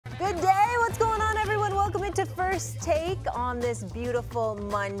to First Take on this beautiful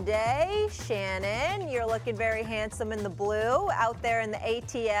Monday. Shannon, you're looking very handsome in the blue out there in the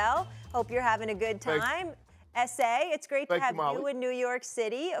ATL. Hope you're having a good time. SA, it's great to have you in New York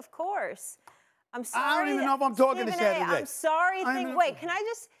City, of course. I'm sorry. I don't even know if I'm talking to Shannon today. I'm sorry. Wait, can I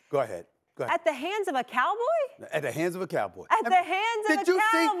just? Go ahead. Go ahead. At the hands of a cowboy? At the hands of a cowboy. At the hands of a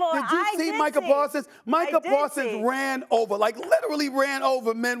cowboy. Did you see Micah Parsons? Micah Parsons ran over, like literally ran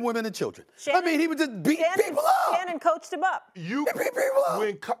over men, women, and children. Shannon, I mean, he was just beating people up. Shannon coached him up. You beat people up.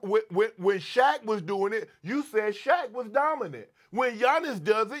 When Shaq was doing it, you said Shaq was dominant. When Giannis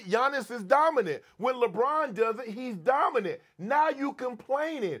does it, Giannis is dominant. When LeBron does it, he's dominant. Now you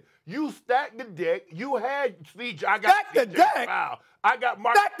complaining. You stacked the deck. You had CJ. I got stacked the deck. Foul. I got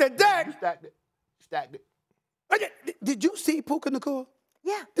Mark. Stacked the deck. You stacked it. Stacked it. Did you see Puka Nacua?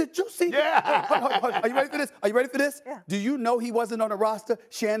 Yeah. Did you see? Yeah. Hold. Are you ready for this? Are you ready for this? Yeah. Do you know he wasn't on the roster?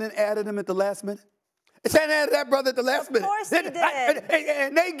 Shannon added him at the last minute. Shannon added that brother at the last minute. Of course he did.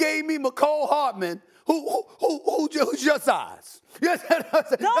 And they gave me McCole Hardman, who's your size. Yes.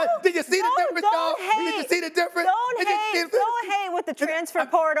 Did you see the difference, though? Did you see the difference? Don't hate with the transfer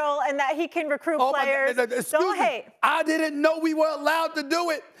portal and that he can recruit players. Don't hate. I didn't know we were allowed to do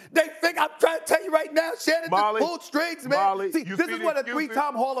it. They think, I'm trying to tell you right now, Shannon just pulled strings, man. Molly, see, this is what a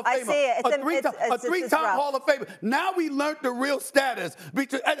three-time Hall of Famer. I see it. A three-time Hall of Famer. Now we learned the real status.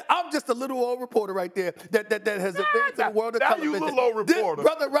 I'm just a little old reporter right there that has advanced in the world of television. You little old reporter. This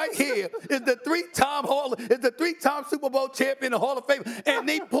brother right here is the three-time Super Bowl champion, Hall of Fame, and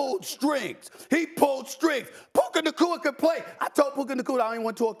he pulled strings. He pulled strings. Puka Nacua could play. I told Puka Nacua I don't even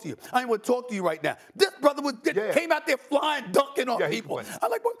want to talk to you. I don't even want to talk to you right now. This brother came out there flying, dunking on people. I'm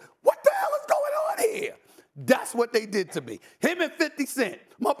like, what the hell is going on here? That's what they did to me. Him and 50 Cent.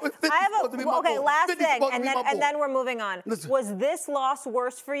 Last thing, and then we're moving on. Listen. Was this loss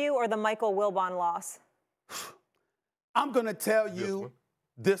worse for you or the Michael Wilbon loss? I'm going to tell you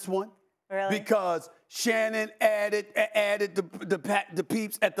this one. Really? Because Shannon added the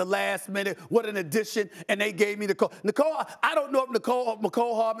peeps at the last minute. What an addition. And they gave me Nicole. I don't know if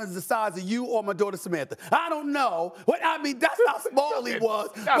McCole Hardman is the size of you or my daughter Samantha. I don't know. That's how small he was.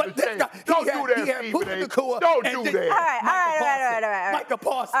 But this guy, Don't do that, Stephen A. Don't do that. All right. Micah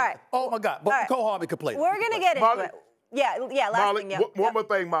Parsons. All right. Oh, my God. But McCole Hardman could play. We're going to get into it. Yeah, last thing. One more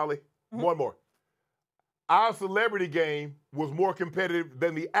thing, Molly. One more. Our celebrity game was more competitive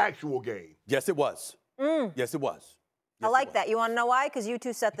than the actual game. Yes, it was. Yes, it was. I like that. You want to know why? Because you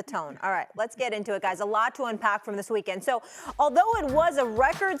two set the tone. All right, let's get into it, guys. A lot to unpack from this weekend. So, although it was a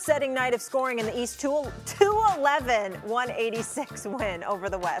record-setting night of scoring in the East, 211, 186 win over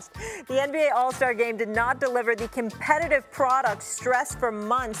the West. The NBA All-Star Game did not deliver the competitive product stressed for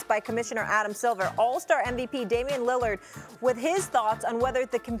months by Commissioner Adam Silver. All-Star MVP Damian Lillard with his thoughts on whether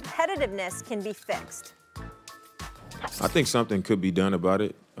the competitiveness can be fixed. I think something could be done about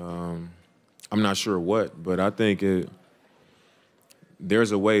it. I'm not sure what, but I think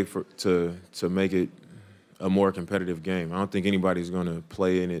there's a way to make it a more competitive game. I don't think anybody's going to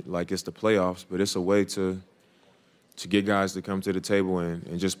play in it like it's the playoffs, but it's a way to get guys to come to the table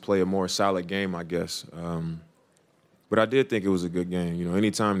and just play a more solid game, I guess. But I did think it was a good game. You know,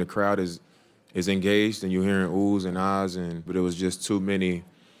 anytime the crowd is engaged and you're hearing oohs and ahs, but it was just too many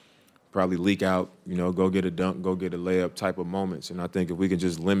probably leak out, you know, go get a dunk, go get a layup type of moments. And I think if we can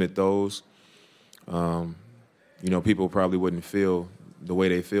just limit those, you know, people probably wouldn't feel the way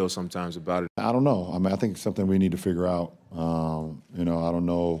they feel sometimes about it. I don't know. I mean, I think it's something we need to figure out. You know, I don't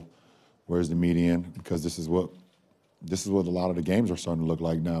know where's the median, because this is what a lot of the games are starting to look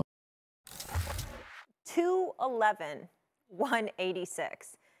like now. 211,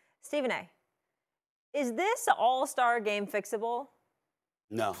 186. Stephen A., is this All-Star Game fixable?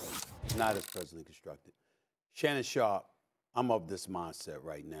 No, not as presently constructed. Shannon Sharpe, I'm of this mindset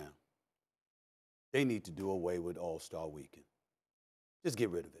right now. They need to do away with All-Star Weekend. Just get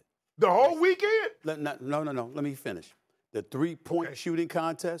rid of it. The whole weekend? No. Let me finish. The three-point shooting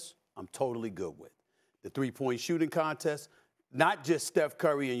contest, I'm totally good with. The three-point shooting contest, not just Steph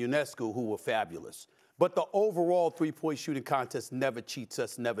Curry and UNESCO, who were fabulous, but the overall three-point shooting contest never cheats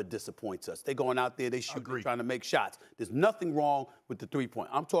us, never disappoints us. They're going out there, they shoot, they're trying to make shots. There's nothing wrong with the three-point.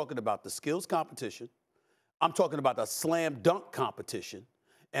 I'm talking about the skills competition. I'm talking about the slam dunk competition.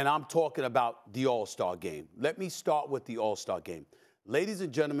 And I'm talking about the All-Star Game. Let me start with the All-Star Game. Ladies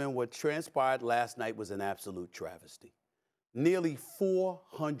and gentlemen, what transpired last night was an absolute travesty. Nearly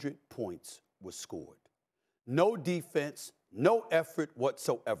 400 points were scored. No defense, no effort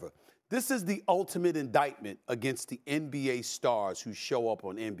whatsoever. This is the ultimate indictment against the NBA stars who show up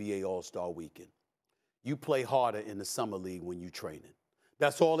on NBA All-Star Weekend. You play harder in the summer league when you're training.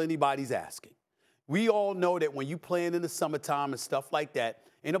 That's all anybody's asking. We all know that when you playing in the summertime and stuff like that,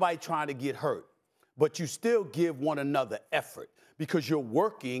 ain't nobody trying to get hurt. But you still give one another effort because you're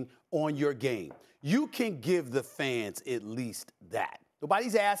working on your game. You can give the fans at least that.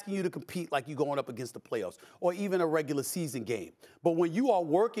 Nobody's asking you to compete like you're going up against the playoffs or even a regular season game. But when you are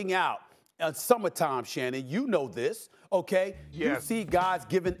working out summertime, Shannon, you know this, okay? Yes. You see guys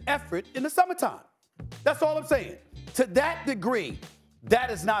giving effort in the summertime. That's all I'm saying. To that degree, that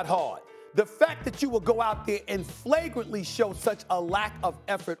is not hard. The fact that you will go out there and flagrantly show such a lack of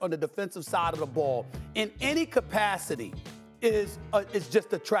effort on the defensive side of the ball in any capacity is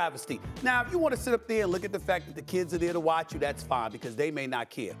just a travesty. Now, if you want to sit up there and look at the fact that the kids are there to watch you, that's fine because they may not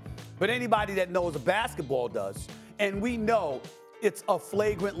care. But anybody that knows basketball does, and we know it's a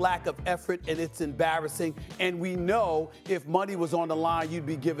flagrant lack of effort and it's embarrassing. And we know if money was on the line, you'd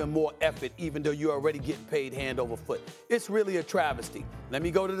be giving more effort, even though you're already getting paid hand over foot. It's really a travesty. Let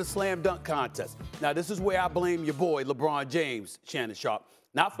me go to the slam dunk contest. Now, this is where I blame your boy, LeBron James, Shannon Sharpe.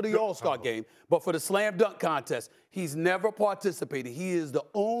 Not for the All-Star game, but for the slam dunk contest. He's never participated. He is the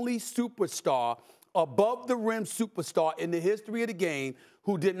only superstar, above the rim superstar in the history of the game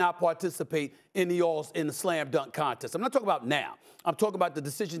who did not participate in the slam dunk contest. I'm not talking about now. I'm talking about the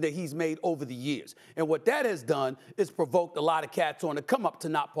decision that he's made over the years. And what that has done is provoked a lot of cats on to come up to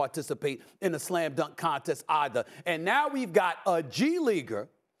not participate in the slam dunk contest either. And now we've got a G Leaguer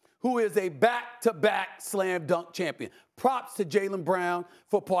who is a back-to-back slam dunk champion. Props to Jaylen Brown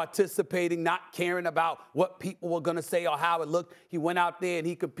for participating, not caring about what people were going to say or how it looked. He went out there and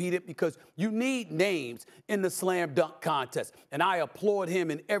he competed because you need names in the slam dunk contest. And I applaud him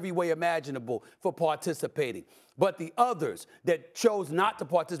in every way imaginable for participating. But the others that chose not to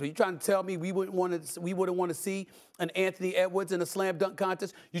participate, you trying to tell me we wouldn't want to see an Anthony Edwards in a slam dunk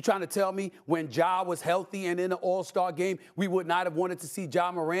contest? You trying to tell me when Ja was healthy and in the All-Star game, we would not have wanted to see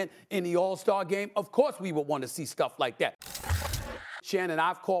Ja Morant in the All-Star game? Of course we would want to see stuff like that. Shannon,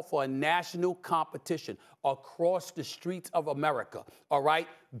 I've called for a national competition across the streets of America, all right?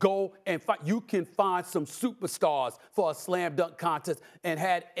 Go and find, you can find some superstars for a slam dunk contest and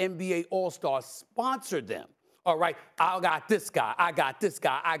had NBA All-Stars sponsor them. All right, I got this guy, I got this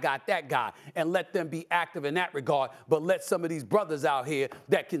guy, I got that guy, and let them be active in that regard, but let some of these brothers out here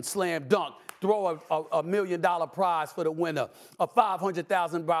that can slam dunk throw a $1 million prize for the winner, a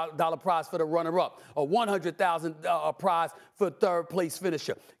 $500,000 prize for the runner-up, a $100,000 prize for third place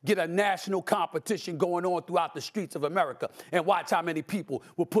finisher. Get a national competition going on throughout the streets of America and watch how many people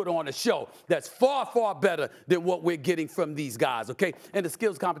will put on a show that's far, far better than what we're getting from these guys, okay? And the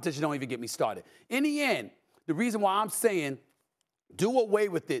skills competition don't even get me started. In the end, the reason why I'm saying do away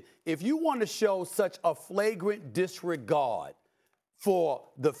with it, if you want to show such a flagrant disregard for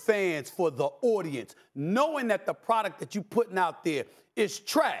the fans, for the audience, knowing that the product that you're putting out there is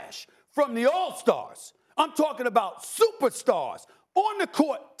trash from the All-Stars. I'm talking about superstars on the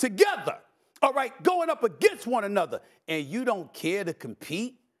court together, all right, going up against one another, and you don't care to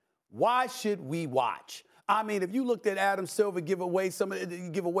compete, why should we watch? I mean, if you looked at Adam Silver give away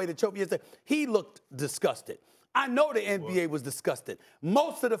the trophy yesterday, he looked disgusted. I know the NBA was disgusted.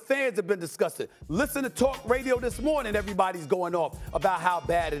 Most of the fans have been disgusted. Listen to talk radio this morning, everybody's going off about how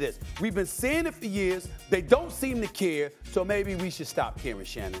bad it is. We've been seeing it for years. They don't seem to care, so maybe we should stop caring,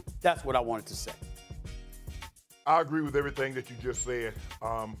 Shannon. That's what I wanted to say. I agree with everything that you just said.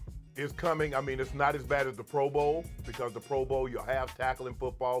 It's coming. I mean, it's not as bad as the Pro Bowl because the Pro Bowl, you'll have tackling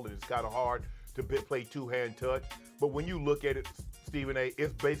football, and it's kind of hard to play two-hand touch. But when you look at it, Stephen A.,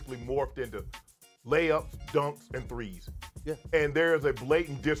 it's basically morphed into layups, dunks, and threes. Yeah. And there's a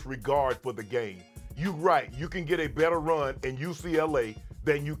blatant disregard for the game. You're right. You can get a better run in UCLA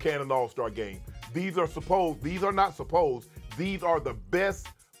than you can in an All-Star game. These are the best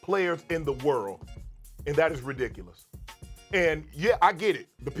players in the world. And that is ridiculous. And, yeah, I get it.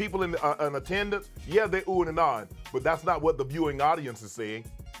 The people in attendance, yeah, they're oohing and ahhing. But that's not what the viewing audience is saying.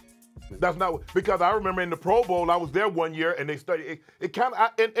 That's not because I remember in the Pro Bowl, I was there one year and they studied it kind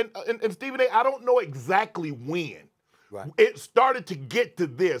of, and Stephen A., I don't know exactly when. Right. It started to get to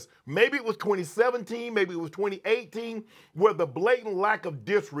this. Maybe it was 2017, maybe it was 2018, where the blatant lack of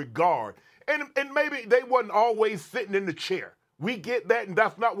disregard. And maybe they wasn't always sitting in the chair. We get that, and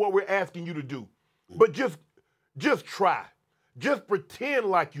that's not what we're asking you to do. But just try. Just pretend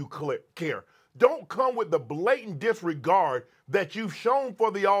like you care. Don't come with the blatant disregard that you've shown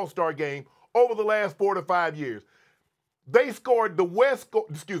for the All-Star game over the last 4 to 5 years. They scored,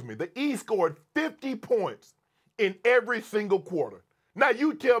 the East scored 50 points in every single quarter. Now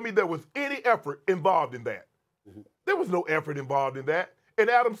you tell me there was any effort involved in that. Mm-hmm. There was no effort involved in that. And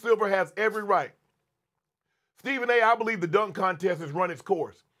Adam Silver has every right. Stephen A., I believe the dunk contest has run its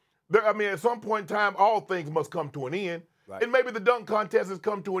course. I mean, at some point in time, all things must come to an end. Right. And maybe the dunk contest has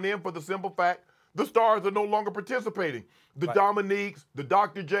come to an end for the simple fact the stars are no longer participating. The Dominiques, the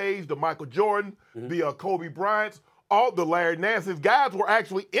Dr. J's, the Michael Jordan, the Kobe Bryants, all the Larry Nance's guys were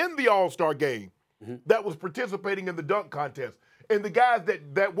actually in the All-Star game that was participating in the dunk contest. And the guys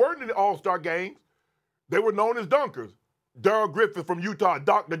that weren't in the All-Star games, they were known as dunkers. Darryl Griffith from Utah,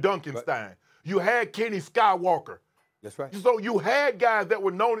 Dr. Duncanstein. Right. You had Kenny Skywalker. That's right. So you had guys that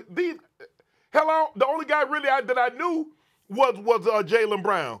were known. The only guy really that I knew was Jaylen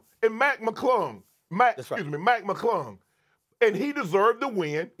Brown and Mac McClung. Mac McClung. And he deserved to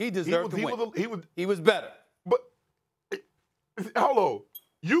win. He deserved to win. He was better. But, hello,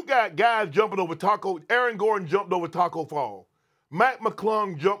 you got guys jumping over Taco. Aaron Gordon jumped over Taco Fall. Mac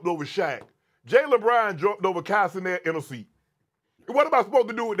McClung jumped over Shaq. Jaylen Brown jumped over Cassinet in a seat. What am I supposed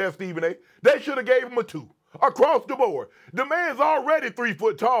to do with that, Stephen A? They should have gave him a 2 across the board. The man's already 3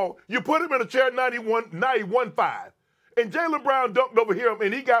 foot tall. You put him in a chair 91.5. And Jaylen Brown dunked over him,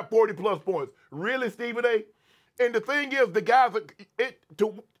 and he got 40-plus points. Really, Stephen A? And the thing is, the guys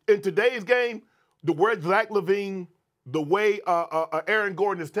in today's game, the way Zach LaVine, the way Aaron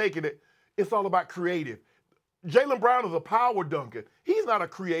Gordon is taking it, it's all about creative. Jaylen Brown is a power dunker. He's not a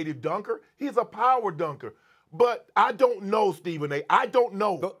creative dunker. He's a power dunker. But I don't know, Stephen A. I don't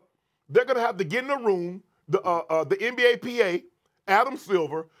know. They're going to have to get in the room, the NBA PA, Adam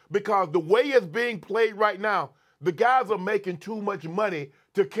Silver, because the way it's being played right now, the guys are making too much money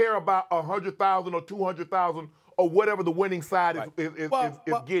to care about $100,000 or $200,000 or whatever the winning side is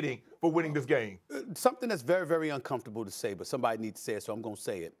getting for winning this game. Something that's very, very uncomfortable to say, but somebody needs to say it, so I'm going to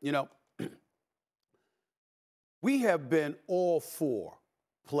say it. You know, we have been all for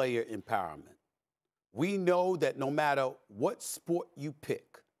player empowerment. We know that no matter what sport you pick,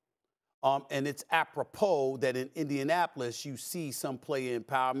 and it's apropos that in Indianapolis you see some player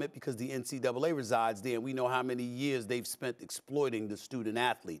empowerment because the NCAA resides there, and we know how many years they've spent exploiting the student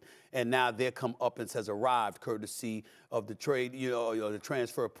athlete. And now their comeuppance has arrived courtesy of the trade, the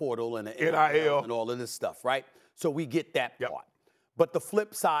transfer portal and the NIL and all of this stuff, right? So we get that part. But the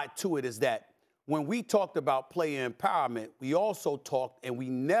flip side to it is that when we talked about player empowerment, we also talked, and we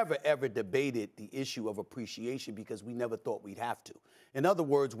never, ever debated the issue of appreciation because we never thought we'd have to. In other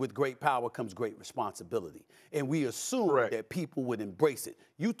words, with great power comes great responsibility. And we assumed that people would embrace it.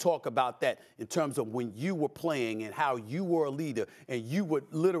 You talk about that in terms of when you were playing and how you were a leader and you would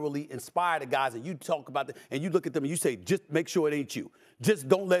literally inspire the guys, and you talk about that and you look at them and you say, just make sure it ain't you. Just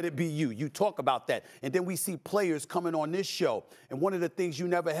don't let it be you. You talk about that. And then we see players coming on this show. And one of the things you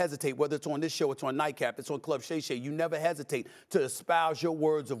never hesitate, whether it's on this show, it's on Nightcap, it's on Club Shay Shay, you never hesitate to espouse your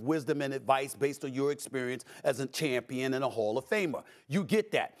words of wisdom and advice based on your experience as a champion and a Hall of Famer. You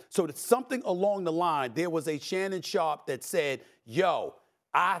get that. So it's something along the line. There was a Shannon Sharpe that said, yo,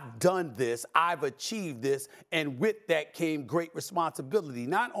 I've done this, I've achieved this, and with that came great responsibility,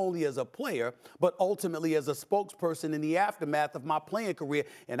 not only as a player, but ultimately as a spokesperson in the aftermath of my playing career.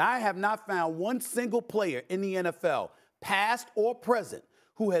 And I have not found one single player in the NFL, past or present,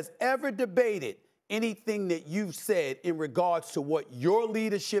 who has ever debated anything that you've said in regards to what your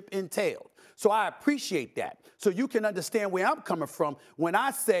leadership entailed. So I appreciate that. So you can understand where I'm coming from when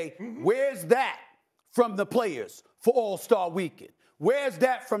I say, where's that from the players for All-Star Weekend? Where's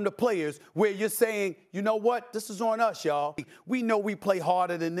that from the players where you're saying, you know what, this is on us, y'all. We know we play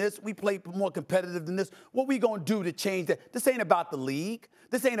harder than this. We play more competitive than this. What we gonna do to change that? This ain't about the league.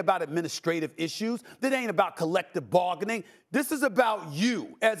 This ain't about administrative issues. This ain't about collective bargaining. This is about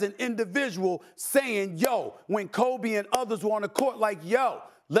you as an individual saying, yo, when Kobe and others were on the court, like, yo,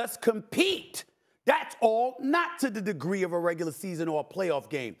 let's compete. That's all, not to the degree of a regular season or a playoff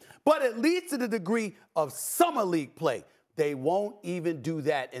game, but at least to the degree of summer league play. They won't even do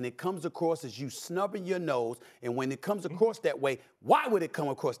that, and it comes across as you snubbing your nose, and when it comes across that way, why would it come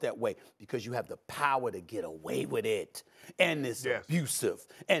across that way? Because you have the power to get away with it, and it's abusive,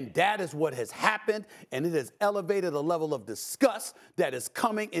 and that is what has happened, and it has elevated a level of disgust that is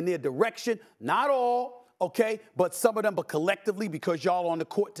coming in their direction. Not all, okay, but some of them, but collectively, because y'all on the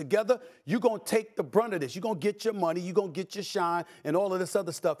court together, you're going to take the brunt of this. You're going to get your money, you're going to get your shine, and all of this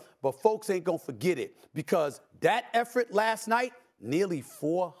other stuff, but folks ain't going to forget it, because that effort last night, nearly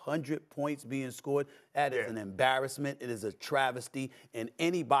 400 points being scored, that is an embarrassment. It is a travesty, and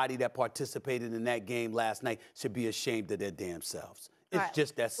anybody that participated in that game last night should be ashamed of their damn selves. It's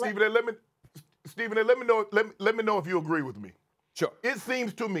just that simple. Stephen A, let me know if you agree with me. Sure. It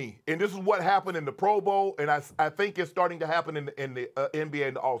seems to me, and this is what happened in the Pro Bowl, and I think it's starting to happen in the NBA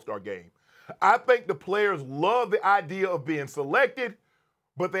and the All-Star game. I think the players love the idea of being selected,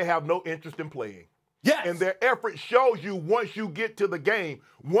 but they have no interest in playing. Yes. And their effort shows you once you get to the game.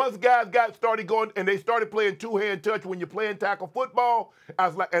 Once guys started going and they started playing two-hand touch when you're playing tackle football, I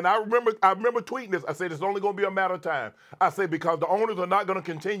was like, and I remember tweeting this. I said it's only going to be a matter of time. I said because the owners are not going to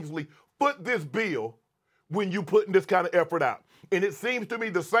continuously foot this bill when you putting this kind of effort out. And it seems to me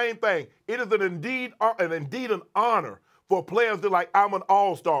the same thing. It is indeed an honor for players that like, I'm an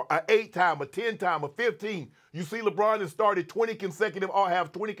all-star, an 8-time, a 10-time, a 15. You see LeBron has started 20 consecutive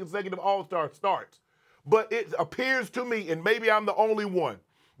all-star starts. But it appears to me, and maybe I'm the only one,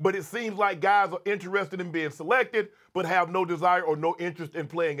 but it seems like guys are interested in being selected but have no desire or no interest in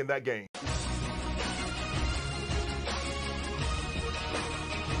playing in that game.